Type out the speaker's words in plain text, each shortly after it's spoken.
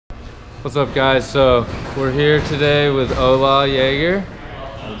What's up, guys? So we're here today with Ola Jaeger.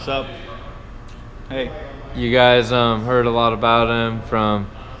 What's up? Hey. You guys heard a lot about him from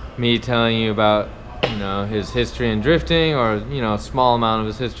me telling you about his history in drifting, or a small amount of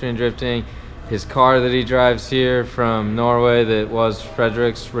his history in drifting. His car that he drives here from Norway that was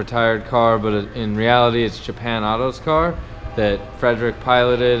Fredrik's retired car, but in reality it's Japan Auto's car that Fredrik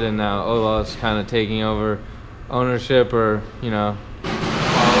piloted, and now Ola is kind of taking over ownership, or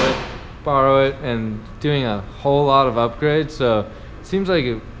borrow it and doing a whole lot of upgrades. So it seems like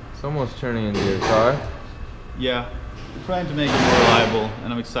it's almost turning into your car. Yeah, we're trying to make it more reliable,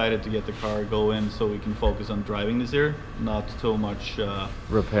 and I'm excited to get the car going so we can focus on driving this year, not too much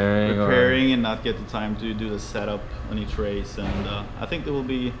repairing and not get the time to do the setup on each race. And I think there will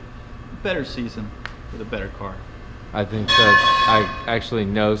be a better season with a better car. I think that I actually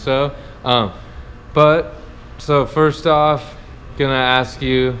know so. So first off, gonna ask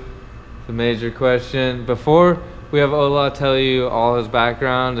you the major question. Before we have Ola tell you all his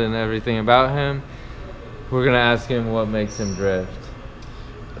background and everything about him, we're gonna ask him what makes him drift.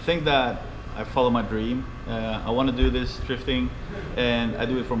 I think that I follow my dream. I want to do this drifting, and I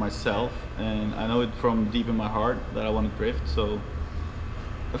do it for myself, and I know it from deep in my heart that I want to drift. So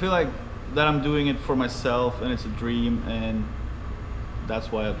I feel like that I'm doing it for myself, and it's a dream, and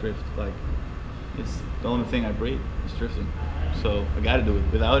that's why I drift. Like, it's the only thing I breathe is drifting. So I gotta do it.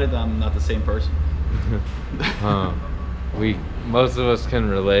 Without it, I'm not the same person. Most of us can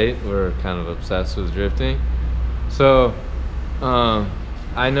relate. We're kind of obsessed with drifting. So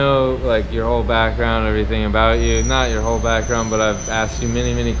I know like your whole background, everything about you. Not your whole background, but I've asked you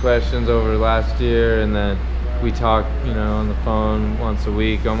many questions over last year, and then we talk on the phone once a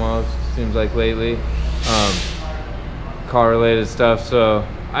week almost, seems like lately, car related stuff. So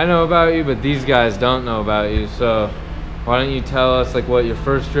I know about you, but these guys don't know about you. So why don't you tell us like what your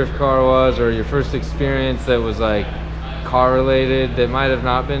first drift car was, or your first experience that was like car related that might have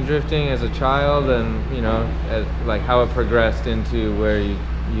not been drifting as a child, and like how it progressed into where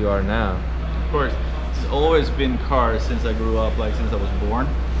you are now. Of course, it's always been cars since I grew up, like since I was born.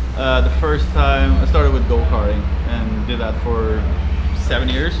 The first time I started with go-karting and did that for 7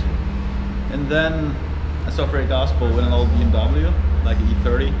 years, and then I saw Fredrik Gospel with an old BMW, like an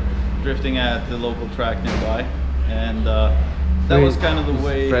E30, drifting at the local track nearby. And that was kind of the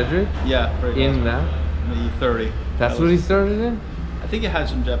way. Fredrik? Yeah, Fredrik. In that? The E30. That's what he started in? I think he had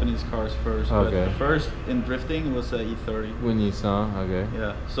some Japanese cars first, okay. But the first in drifting was a E30. When you saw, okay.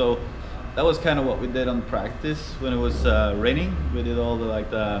 Yeah, so that was kind of what we did on practice when it was raining. We did all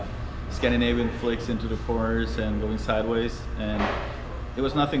the Scandinavian flicks into the corners and going sideways, and it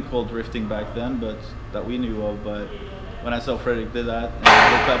was nothing called drifting back then, but that we knew of. But when I saw Fredrik did that, and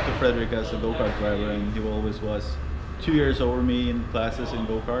I looked up to Fredrik as a go-kart driver, and he always was 2 years over me in classes in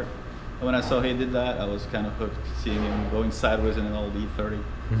go-kart. And when I saw he did that, I was kind of hooked, seeing him going sideways in an old E30.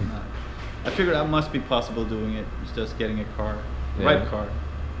 I figured that must be possible doing it. It's just getting a car, right car.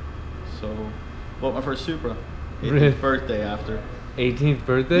 So bought my first Supra, 18th birthday after. 18th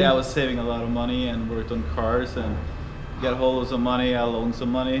birthday? Yeah, I was saving a lot of money and worked on cars and got a hold of some money. I loaned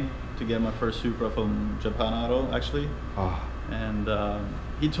some money to get my first Supra from Japan Auto, actually. And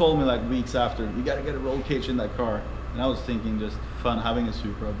he told me like weeks after, you gotta get a roll cage in that car. And I was thinking just fun having a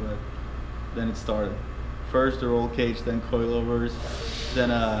Supra, but then it started. First the roll cage, then coilovers,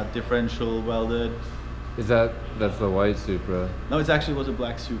 then a differential welded. That's the white Supra? No, it actually was a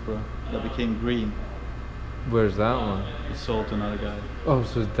black Supra that became green. Where's that one? It sold to another guy. Oh,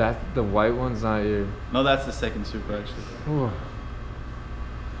 so the white one's not your... No, that's the second Supra actually. Oh.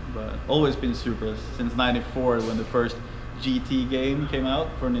 But always been Supras since '94 when the first GT game came out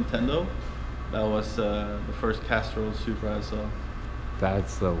for Nintendo. That was the first Castrol Supra I saw.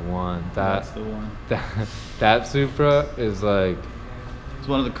 That's the one. That's the one. That Supra is like... It's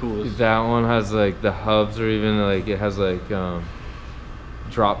one of the coolest. That one has like the hubs, or even like it has like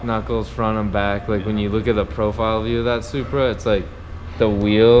drop knuckles front and back. Like when you look at the profile view of that Supra, it's like the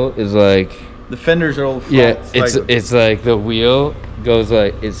wheel is like... The fenders are all flat. Yeah, it's like the wheel goes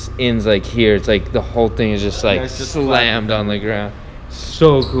like, it ends like here. It's like the whole thing is just like slammed on the ground.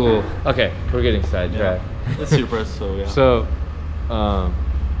 So cool. Okay, we're getting sidetracked. Yeah, the Supra, so yeah. So,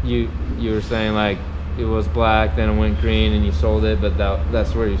 you were saying like it was black, then it went green, and you sold it, but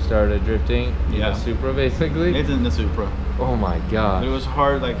that's where you started drifting in the Supra, basically. It's in the Supra. Oh my god. It was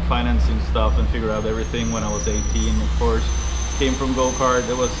hard, like financing stuff and figure out everything when I was 18, of course. Came from go-kart.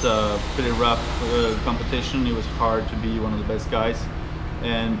 It was pretty rough competition. It was hard to be one of the best guys,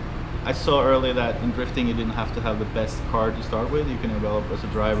 and I saw early that in drifting you didn't have to have the best car to start with. You can develop as a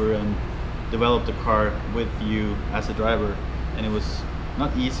driver and develop the car with you as a driver, and it was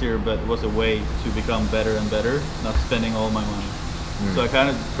not easier, but it was a way to become better and better, not spending all my money. So I kind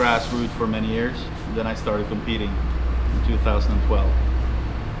of grassroots for many years. Then I started competing in 2012.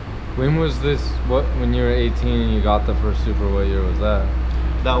 When was this? When you were 18 and you got the first Super? What year was that?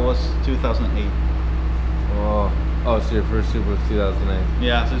 That was 2008. Oh, so your first Super was 2008.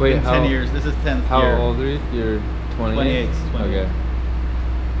 Yeah, so it's been 10 years. This is 10th how year. How old are you? You're 28? 28. Okay.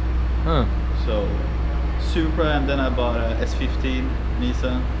 Huh. So Supra, and then I bought a S15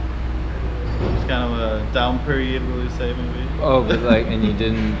 Nissan. It's kind of a down period, will you say, maybe? Oh, but like, and you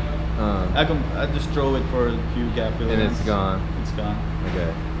didn't. I just drove it for a few gap events. And it's gone. It's gone.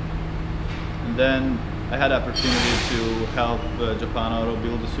 Okay. And then I had the opportunity to help Japan Auto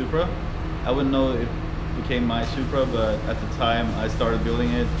build the Supra. I wouldn't know it became my Supra, but at the time I started building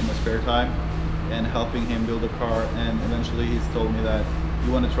it in my spare time and helping him build a car. And eventually he's told me that,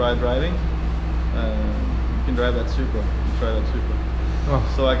 you want to try driving? You can drive that Supra. You try that Supra.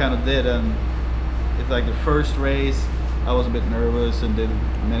 Oh. So I kind of did, and it's like the first race I was a bit nervous and did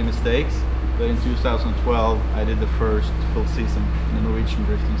many mistakes, but in 2012 I did the first full season in the Norwegian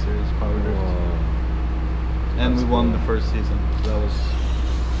drifting series, Power Drift. And we won the first season. So that was.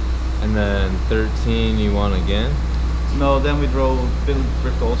 And then 13 you won again? No, then we drove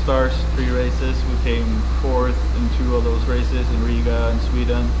Drift All Stars 3 races. We came 4th in 2 of those races in Riga and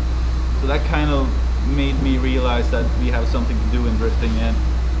Sweden. So that kind of made me realize that we have something to do in drifting, and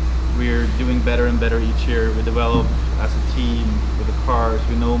we're doing better and better each year. We develop as a team with the cars,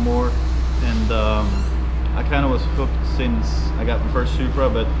 we know more, and I kind of was hooked since I got my first Supra,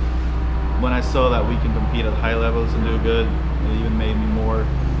 but when I saw that we can compete at high levels and do good, it even made me more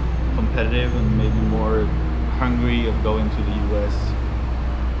competitive and made me more hungry of going to the US.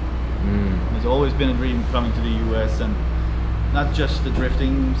 It's always been a dream coming to the US, and not just the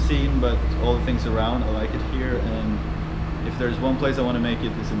drifting scene, but all the things around. I like it here, and if there's one place I want to make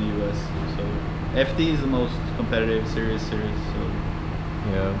it, it's in the US. So FD is the most competitive, serious series. So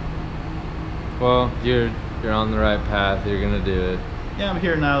yeah. Well, you're on the right path. You're gonna do it. Yeah, I'm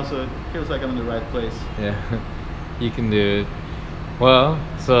here now, so it feels like I'm in the right place. Yeah, you can do it. Well,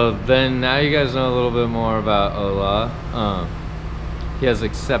 so then now you guys know a little bit more about Ola. He has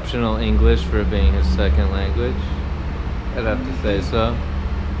exceptional English for it being his second language. I'd have to say so.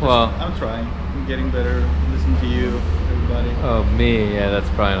 Well, I'm trying. I'm getting better. Listen to you, everybody. Oh, me? Yeah, that's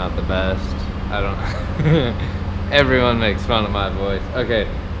probably not the best. I don't. Everyone makes fun of my voice. Okay,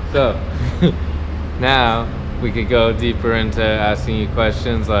 so now we could go deeper into asking you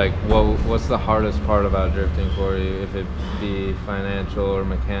questions like, what's the hardest part about drifting for you? If it be financial or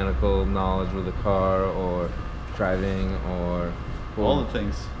mechanical knowledge with a car, or driving, or all the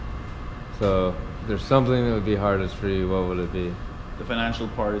things. So there's something that would be hardest for you. What would it be? The financial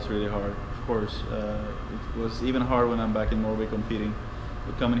part is really hard, of course. It was even hard when I'm back in Norway competing.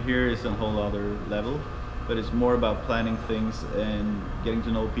 But coming here is a whole other level, but it's more about planning things and getting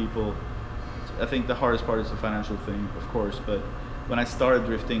to know people. I think the hardest part is the financial thing, of course, but when I started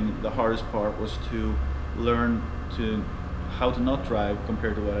drifting, the hardest part was to learn how to not drive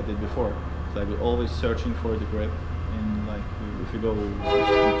compared to what I did before. It's like we're always searching for the grip, and like if you go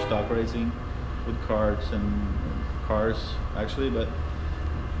stock racing with karts and cars actually, but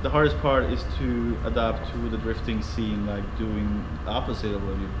the hardest part is to adapt to the drifting scene, like doing the opposite of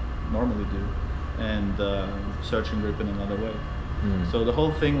what you normally do, and searching grip in another way. So the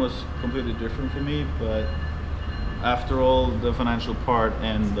whole thing was completely different for me, but after all, the financial part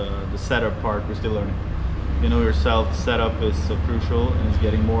and the setup part, we're still learning. You know yourself, the setup is so crucial, and it's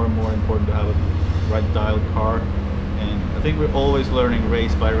getting more and more important to have a right dialed car. And I think we're always learning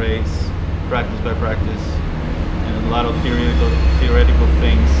race by race, practice by practice, and a lot of theoretical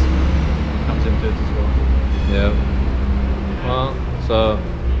things comes into it as well. Yeah. Well, so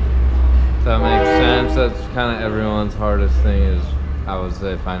that makes sense. That's kind of everyone's hardest thing is, I would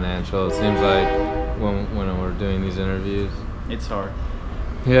say, financial. It seems like when we're doing these interviews. It's hard.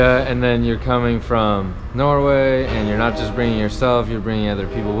 Yeah, and then you're coming from Norway, and you're not just bringing yourself, you're bringing other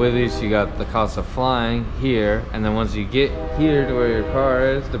people with you, so you got the cost of flying here, and then once you get here to where your car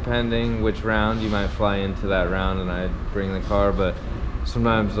is, depending which round, you might fly into that round and I'd bring the car, but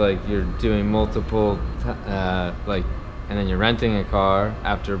sometimes like you're doing multiple, and then you're renting a car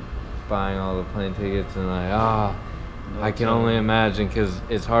after buying all the plane tickets, and like, I can only imagine, because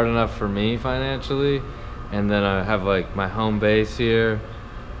it's hard enough for me financially, and then I have like my home base here,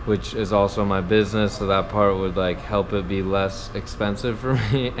 which is also my business, so that part would like help it be less expensive for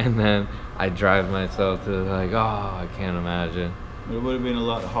me, and then I drive myself to like, I can't imagine. It would have been a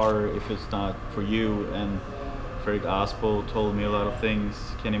lot harder if it's not for you, and Fredrik Aspo told me a lot of things,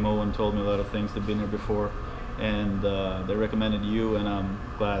 Kenny Moen told me a lot of things, they've been here before, and they recommended you, and I'm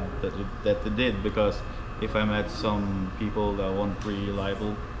glad that they did, because if I met some people that weren't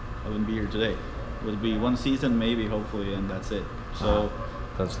reliable, I wouldn't be here today. It would be one season, maybe, hopefully, and that's it. So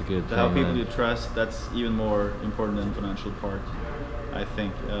that's a good to thing. have people you trust, that's even more important than the financial part. I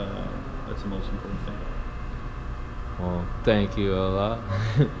think that's the most important thing. Well, thank you, Ola.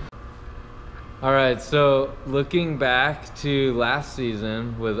 All right, so looking back to last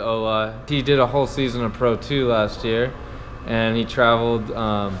season with Ola, he did a whole season of Pro 2 last year, and he traveled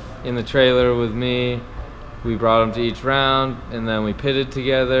in the trailer with me. We brought him to each round, and then we pitted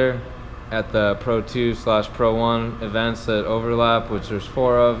together at the Pro 2/Pro 1 events that overlap, which there's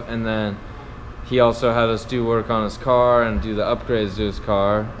 4 of, and then he also had us do work on his car and do the upgrades to his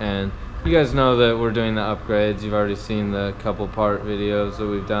car. And you guys know that we're doing the upgrades. You've already seen the couple part videos that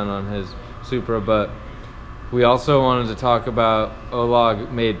we've done on his Supra, but we also wanted to talk about Ola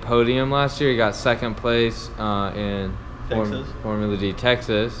made podium last year. He got 2nd place in Formula D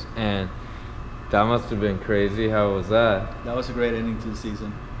Texas, and that must have been crazy. How was that? That was a great ending to the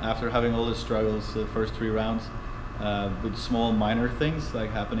season. After having all the struggles the first 3 rounds with small minor things like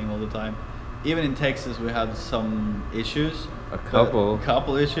happening all the time. Even in Texas we had some issues. A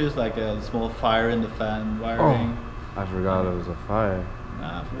couple issues, like a small fire in the fan wiring. Oh, I forgot it was a fire.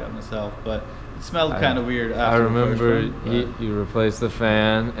 Nah, I forgot myself, but it smelled kind of weird after I remember the first run, you replaced the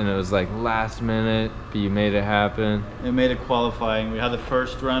fan, and it was like last minute, but you made it happen. It made it qualifying. We had the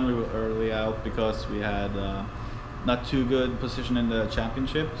first run, we were early out because we had not too good position in the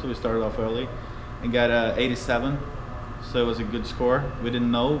championship, so we started off early and got 87, so it was a good score. We didn't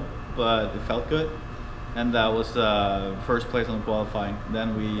know, but it felt good, and that was first place on qualifying.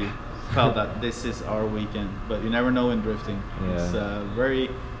 Then we felt that this is our weekend, but you never know in drifting. Yeah. It's very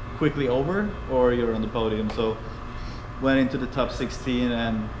quickly over, or you're on the podium. So went into the top 16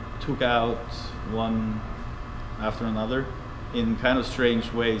 and took out one after another in kind of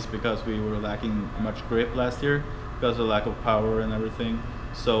strange ways, because we were lacking much grip last year because of lack of power and everything.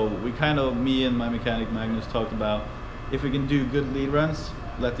 So we kind of, me and my mechanic Magnus, talked about if we can do good lead runs,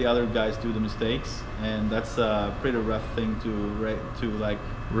 let the other guys do the mistakes, and that's a pretty rough thing to like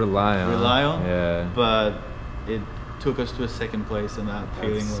rely on. Yeah. But it took us to a 2nd place, and that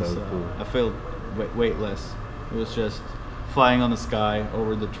feeling was so cool. I felt weightless. It was just flying on the sky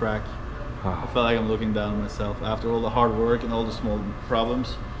over the track. I felt like I'm looking down on myself after all the hard work and all the small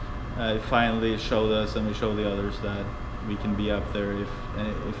problems. It finally showed us, and we showed the others, that we can be up there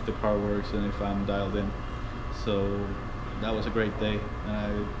if the car works and if I'm dialed in. So that was a great day, and I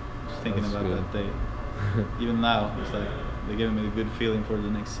was thinking about that day. Even now, it's like they're giving me a good feeling for the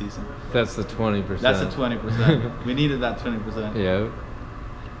next season. That's the 20%. That's the 20%. We needed that 20%. Yeah.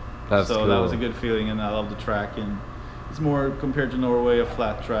 That's so cool. that was a good feeling, and I love the track. And it's more, compared to Norway, a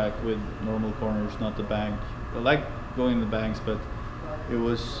flat track with normal corners, not the bank. I like going in the banks, but it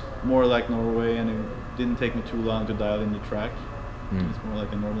was more like Norway, and it didn't take me too long to dial in the track. It's more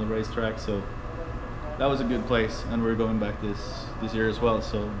like a normal racetrack, so that was a good place, and we're going back this year as well,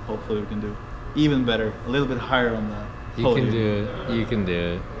 so hopefully we can do even better, a little bit higher on that. You can do it. You can do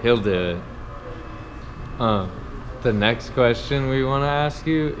it. He'll do it. The next question we want to ask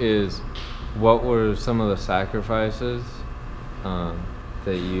you is, what were some of the sacrifices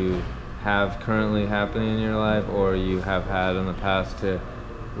that you have currently happening in your life, or you have had in the past, to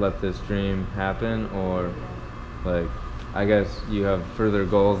let this dream happen? Or, like, I guess you have further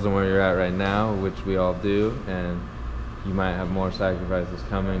goals than where you're at right now, which we all do, and you might have more sacrifices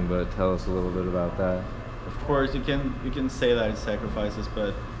coming, but tell us a little bit about that. Of course, you can say that it's sacrifices,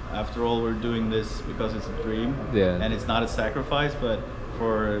 but after all, we're doing this because it's a dream, and it's not a sacrifice. But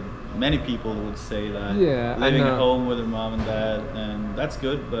for many people, would say that living at home with their mom and dad, and that's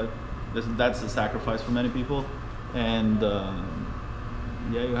good, but that's a sacrifice for many people. And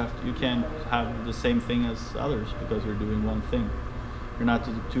you can't have the same thing as others, because you're doing one thing. You're not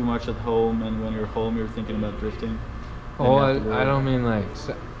too much at home, and when you're home, you're thinking about drifting. Oh, I don't mean like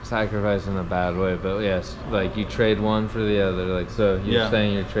sacrifice in a bad way, but yes, like you trade one for the other. Like, so you're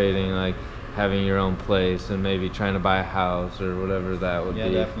saying you're trading like having your own place and maybe trying to buy a house or whatever that would be. Yeah,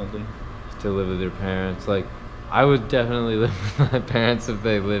 definitely. To live with your parents. Like, I would definitely live with my parents if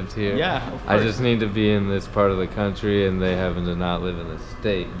they lived here. Yeah, of course. I just need to be in this part of the country, and they happen to not live in this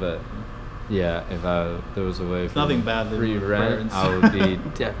state. But yeah, if there was a way for nothing bad free rent, I would be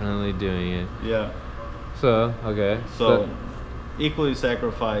definitely doing it. Yeah. So, okay. So equally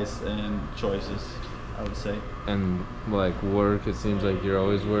sacrifice and choices, I would say. And like work, it seems like you're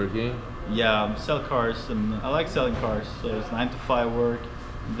always working. Yeah, sell cars, and I like selling cars. So it's 9 to 5 work,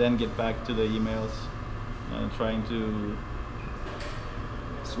 then get back to the emails, trying to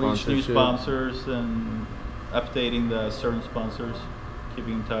reach new sponsors and updating the certain sponsors,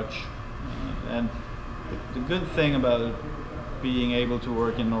 keeping in touch, and the good thing about being able to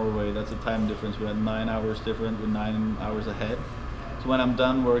work in Norway, that's a time difference. We had 9 hours different, with 9 hours ahead. So when I'm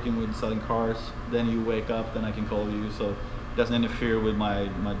done working with selling cars, then you wake up, then I can call you. So it doesn't interfere with my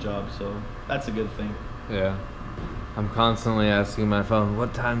job. So that's a good thing. Yeah. I'm constantly asking my phone,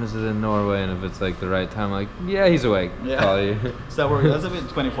 what time is it in Norway? And if it's like the right time, like, yeah, he's awake. Yeah. Call you. So that works. That's a bit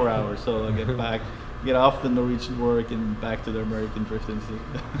 24 hours. So I get off the Norwegian work and back to the American drifting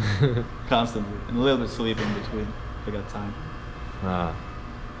constantly, and a little bit sleep in between if I got time. Ah,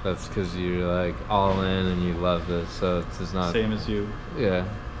 that's because you're like all in and you love this, so it's just not Same as you. Yeah,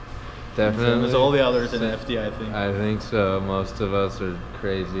 definitely. Same as all the others in FD, I think. I think so. Most of us are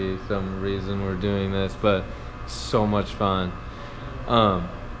crazy. Some reason we're doing this, but so much fun.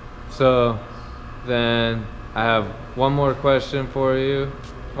 So then I have one more question for you.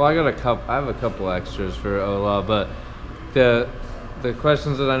 Well, I have a couple extras for Ola, but the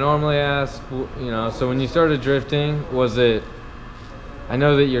questions that I normally ask, so when you started drifting, was it, I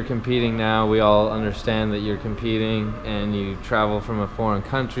know that you're competing now, we all understand that you're competing and you travel from a foreign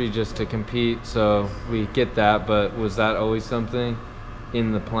country just to compete, so we get that, but was that always something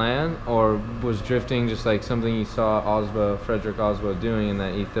in the plan, or was drifting just like something you saw Frederick Osbo doing in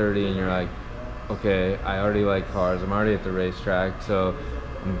that E30 and you're like, okay, I already like cars, I'm already at the racetrack, so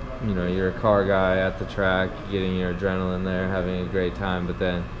you're a car guy at the track, getting your adrenaline there, having a great time, but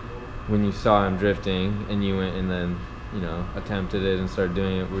then when you saw him drifting and you went and then, attempted it and started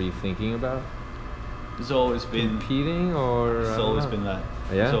doing it, were you thinking about It's always been competing, or it's always been that.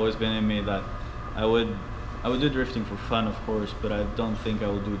 Yeah? It's always been in me that I would do drifting for fun, of course, but I don't think I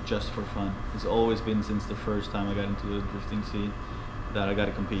would do it just for fun. It's always been since the first time I got into the drifting scene that I got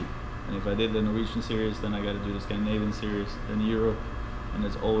to compete. And if I did the Norwegian series, then I got to do the Scandinavian series, then Europe. And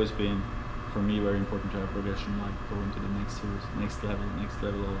it's always been, for me, very important to have progression, like going to the next series, next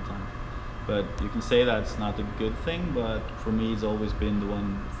level all the time. But you can say that's not a good thing, but for me, it's always been the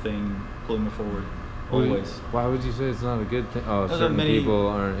one thing pulling me forward, always. Why would you say it's not a good thing? Oh, There's certain people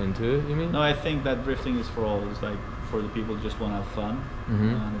aren't into it, you mean? No, I think that drifting is for all. It's like for the people who just want to have fun,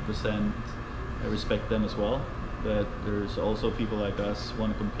 100%. I respect them as well. But there's also people like us who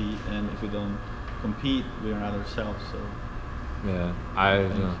want to compete, and if we don't compete, we are not ourselves. So. Yeah, I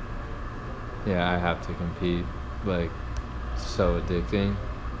have to compete, like, so addicting,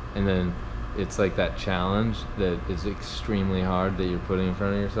 and then it's like that challenge that is extremely hard that you're putting in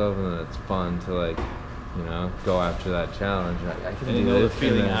front of yourself, and then it's fun to like, go after that challenge. I can and do the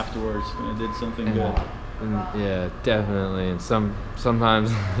feeling afterwards when I did something good. Yeah, definitely. And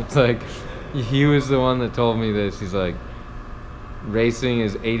sometimes it's like, he was the one that told me this. He's like, racing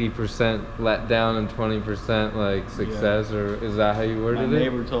is 80% let down and 20% like success, or is that how you worded it? My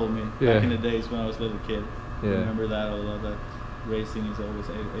neighbor told me back in the days when I was a little kid. I remember that a lot, that racing is always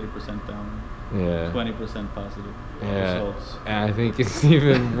 80% down, 20% positive results. And I think it's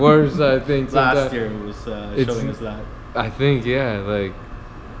even worse. I think last year it was showing us that. I think like,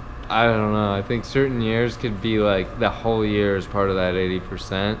 I don't know. I think certain years could be like the whole year is part of that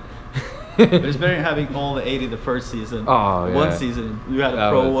 80%. But it's better having all the 80 the first season. Oh, yeah. One season. You had a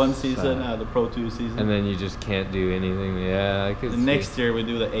Pro 1 season, the Pro 2 season. And then you just can't do anything. Yeah, I could the next year we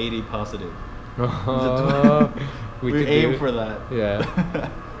do the 80 positive. We aim for that.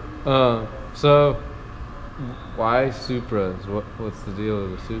 Yeah. So, why Supras? What's the deal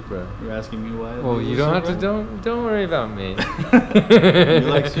with the Supra? You're asking me why? Well, you don't have to. Don't worry about me. You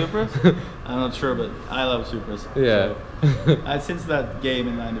like Supras? I'm not sure, but I love Supras. Yeah. So, since that game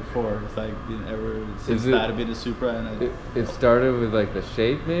in '94, it's like since that I've been a Supra, and it started with like the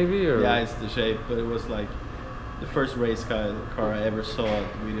shape, maybe, or yeah, it's the shape, but it was like the first race car I ever saw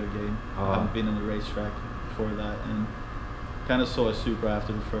at the video game. I haven't been on the racetrack before that, and kind of saw a Supra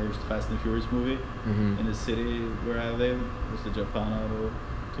after the first Fast and Furious movie in the city where I live. It was the Japan Auto.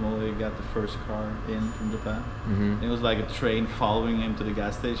 Tomoli got the first car in from Japan. And it was like a train following him to the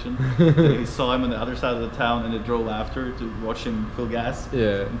gas station. He saw him on the other side of the town, and it drove after to watch him fill gas.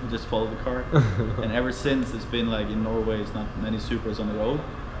 Yeah. And he just followed the car. And ever since, it's been like in Norway, it's not many Supras on the road,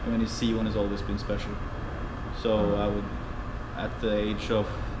 and when you see one, it's always been special. So I would, at the age of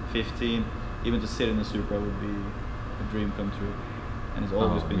 15, even to sit in a Supra would be a dream come true, and it's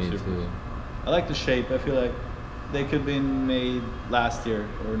always been Supras. I like the shape. I feel like they could have been made last year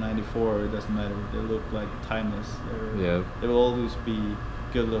or '94. It doesn't matter. They look like timeless. They will always be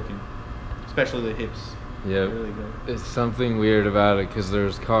good looking, especially the hips. Yeah, really good. It's something weird about it because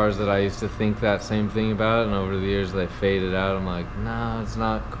there's cars that I used to think that same thing about, and over the years they faded out. I'm like, nah, it's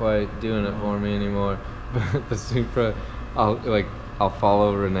not quite doing it for me anymore. But the Supra, I'll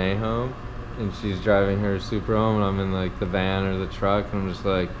follow Renee home, and she's driving her Supra home, and I'm in like the van or the truck, and I'm just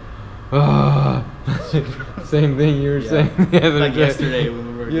like, ah. Same thing you were saying the other like day. yesterday when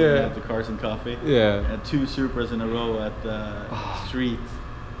we were getting out the Cars and Coffee. Yeah. And 2 Supras in a row at the street.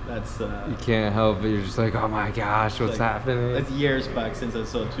 That's you can't help it. You're just like, oh my gosh, what's happening? It's years back since I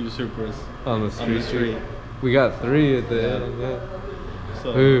saw 2 Supras on the street. We got 3 at the end. Yeah.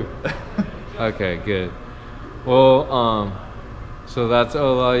 So. Okay, good. Well, so that's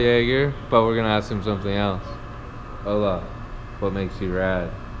Ola Jaeger, but we're gonna ask him something else. Ola, what makes you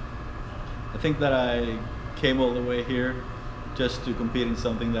rad? I think that I came all the way here just to compete in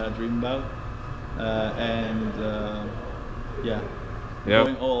something that I dream about,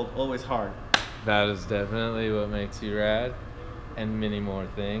 going always hard. That is definitely what makes you rad, and many more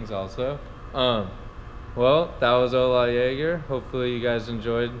things also. Well, that was Ola Jaeger. Hopefully you guys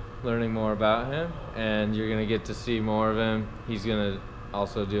enjoyed learning more about him, and you're gonna get to see more of him. He's gonna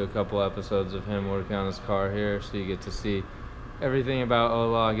also do a couple episodes of him working on his car here, so you get to see everything about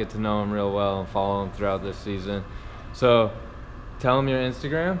Ola, get to know him real well, and follow him throughout this season. So tell him your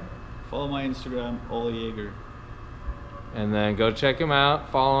Instagram. Follow my Instagram, Ola Jaeger. And then go check him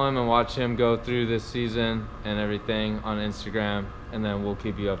out, follow him, and watch him go through this season and everything on Instagram. And then we'll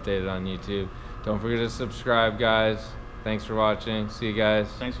keep you updated on YouTube. Don't forget to subscribe, guys. Thanks for watching. See you guys.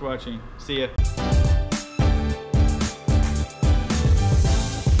 Thanks for watching. See ya.